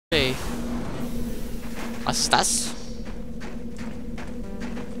Hey. ¿Estás?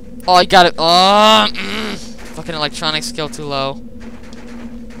 Oh, I got it. Oh, fucking electronic skill too low.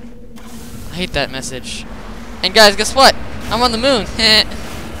 I hate that message. And guys, guess what? I'm on the moon.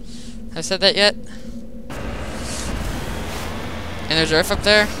 Have I said that yet? And there's Earth up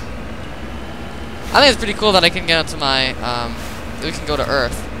there. I think it's pretty cool that I can get up to my, we can go to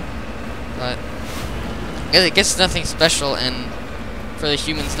Earth. But I guess it's nothing special and for the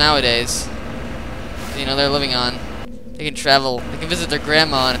humans nowadays. You know, they're living on. They can travel. They can visit their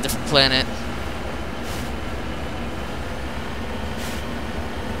grandma on a different planet.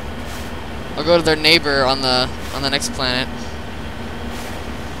 Or go to their neighbor on the next planet.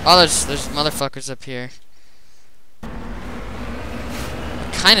 Oh, there's motherfuckers up here.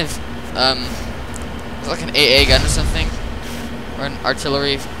 Kind of it's like an AA gun or something, or an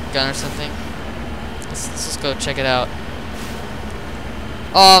artillery gun or something. Let's just go check it out.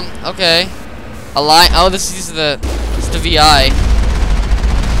 Okay. A line. Oh, this is the VI.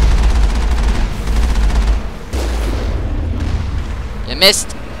 You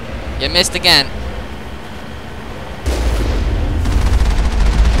missed. You missed again.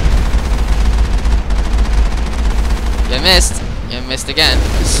 You missed. You missed again.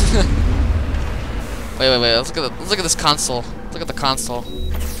 wait. Let's look at this console. Let's look at the console. I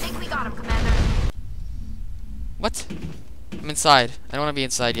think we got him, Commander. What? I'm inside. I don't want to be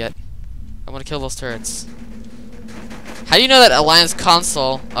inside yet. I want to kill those turrets. How do you know that Alliance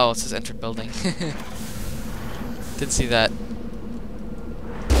console? Oh, it says enter building. Didn't see that.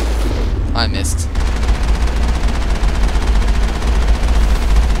 I missed.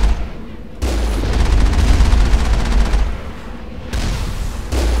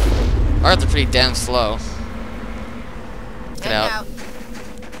 Alright, they're pretty damn slow. Get out.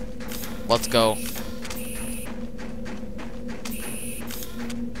 Let's go.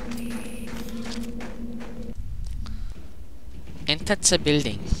 Enter the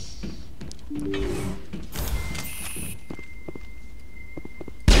building.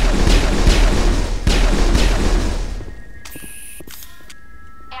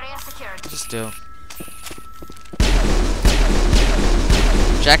 Area secured. Just do.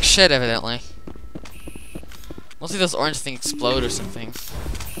 Jack shit, evidently. Mostly those orange things explode or something.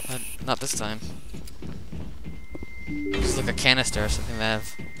 But not this time. Just like a canister or something that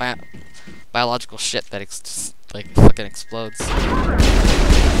have biological shit that just like fucking explodes.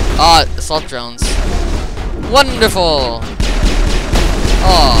 Ah, assault drones. Wonderful!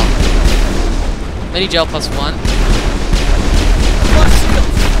 Aw. Mini gel +1.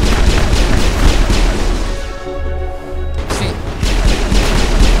 See.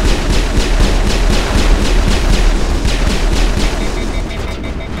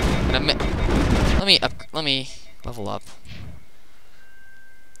 Let me level up.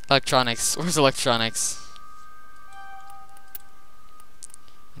 Electronics. Where's electronics?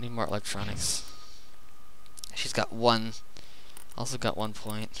 I need more electronics. She's got one. Also got 1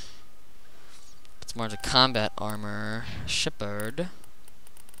 point. It's more into combat armor. Shepherd.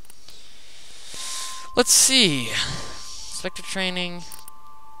 Let's see. Spectre training.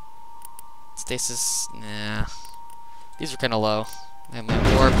 Stasis. Nah. These are kind of low. I have my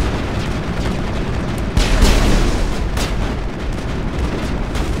warp.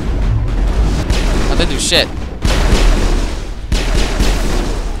 Oh, they do shit.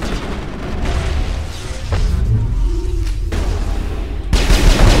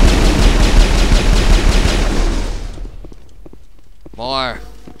 More.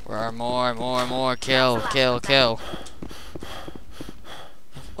 Where are more. Kill.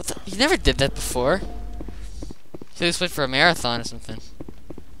 What the? You never did that before. So just wait for a marathon or something.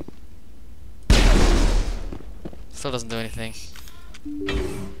 Still doesn't do anything.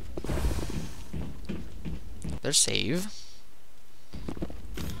 There's save.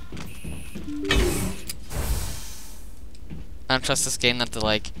 I don't trust this game not to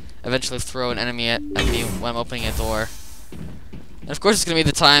like eventually throw an enemy at me when I'm opening a door. And of course it's gonna be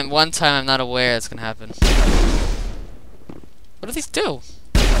the one time I'm not aware it's gonna happen. What do these do?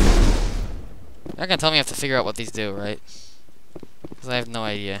 You're not gonna tell me I have to figure out what these do, right? Because I have no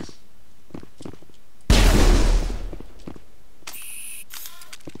idea.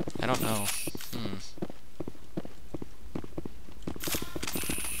 I don't know.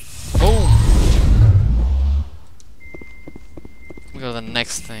 Boom! We go to the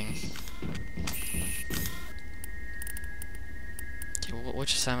next thing. Okay,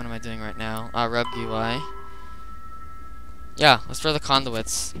 which assignment am I doing right now? Rub UI. Yeah, let's destroy the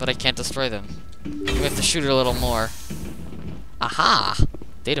conduits, but I can't destroy them. We have to shoot it a little more. Aha!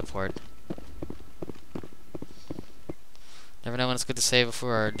 Data port. Never know when it's good to save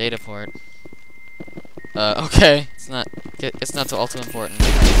before our data port. Okay. It's not too ultimate important.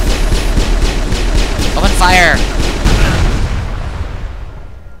 Open fire!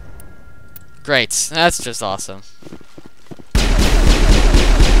 Great. That's just awesome. I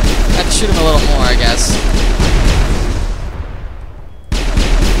have to shoot him a little more, I guess.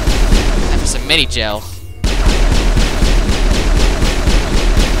 After some mini gel.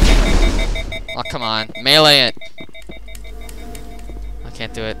 Oh, come on. Melee it. I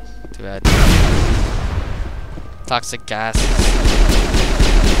can't do it. Too bad. Toxic gas.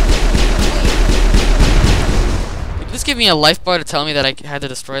 Did this give me a life bar to tell me that I had to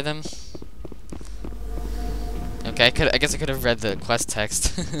destroy them? Okay, I guess I could have read the quest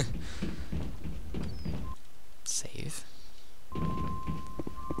text. Save.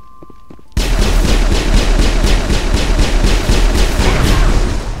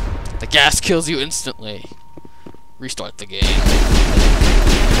 The gas kills you instantly. Restart the game.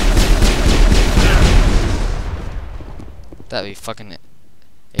 That'd be fucking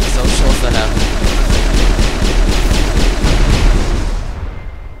asocial if that happened.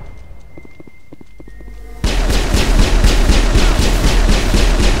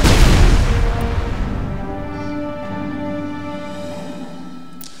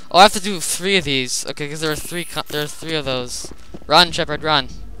 Oh, I have to do 3 of these. Okay, because there are 3 of those. Run, Shepard, run.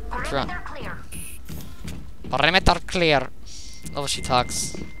 Let's run. Perimeter clear. Perimeter clear. Oh, she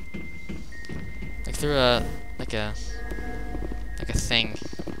talks. Like through a thing.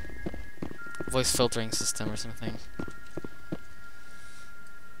 Voice filtering system or something.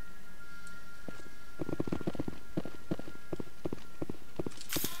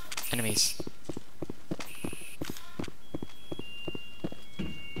 Enemies.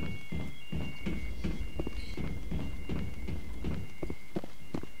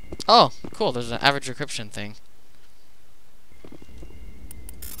 Oh, cool, there's an average encryption thing.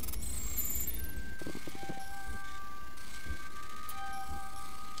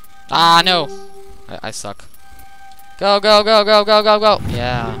 Ah, no! I suck. Go, go, go, go, go, go, go!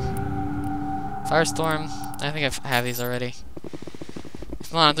 Yeah. Firestorm. I think I have these already.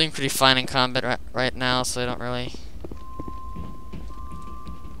 Come on, I'm doing pretty fine in combat right now, so I don't really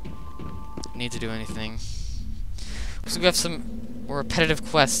need to do anything. So we have some more repetitive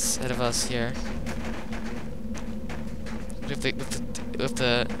quests ahead of us here. We have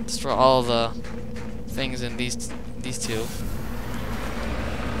to destroy all the things in these 2.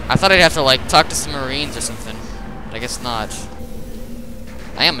 I thought I'd have to like talk to some Marines or something, but I guess not.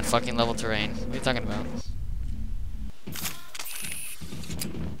 I am in fucking level terrain. What are you talking about?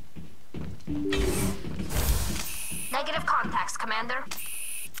 Negative contacts, Commander.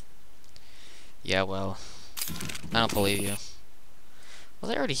 Yeah, well, I don't believe you. Was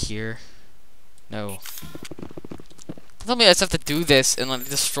I already here? No. Tell me I just have to do this and like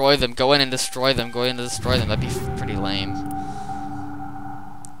destroy them, go in and destroy them, go in and destroy them. That'd be pretty lame.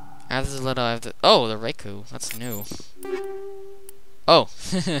 I have to let I have to. Oh, the Reiku. That's new. Oh.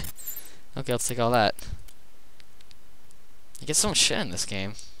 Okay, let's take all that. You get so much shit in this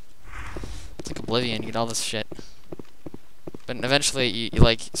game. It's like Oblivion. You get all this shit, but eventually you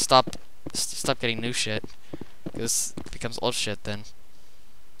like stop getting new shit because it becomes old shit then.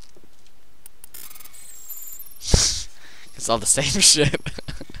 It's all the same shit.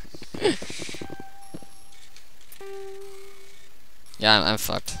 Yeah, I'm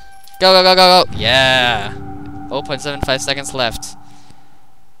fucked. Go, go, go, go, go! Yeah! 0.75 seconds left.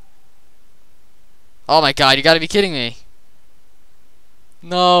 Oh my god, you gotta be kidding me.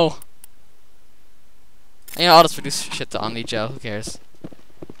 No! You know, I'll just produce shit to Omni Gel, who cares?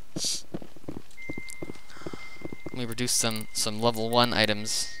 Let me produce some level 1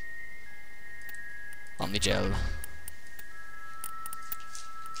 items. Omni Gel.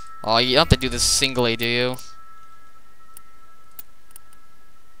 Oh, you don't have to do this singly, do you?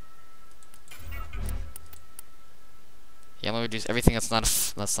 Yeah, I'm gonna reduce everything that's not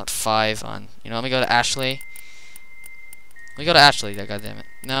 5 on. You know, let me go to Ashley. Let me go to Ashley. God damn it!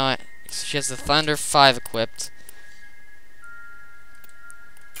 No, she has the Thunder 5 equipped.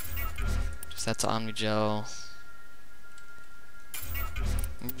 Just that to Omni Gel.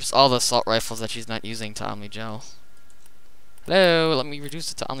 Just all the assault rifles that she's not using to Omni Gel. Hello, let me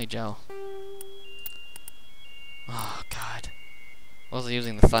reduce it to Omni Gel. Oh god. I was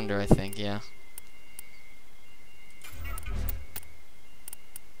using the Thunder, I think, yeah.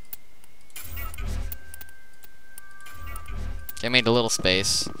 I made a little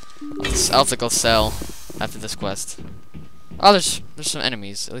space. I'll have to go sell after this quest. Oh, there's some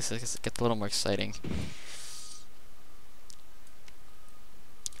enemies. At least it gets a little more exciting.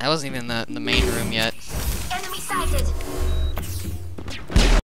 I wasn't even in the main room yet. Enemy sighted.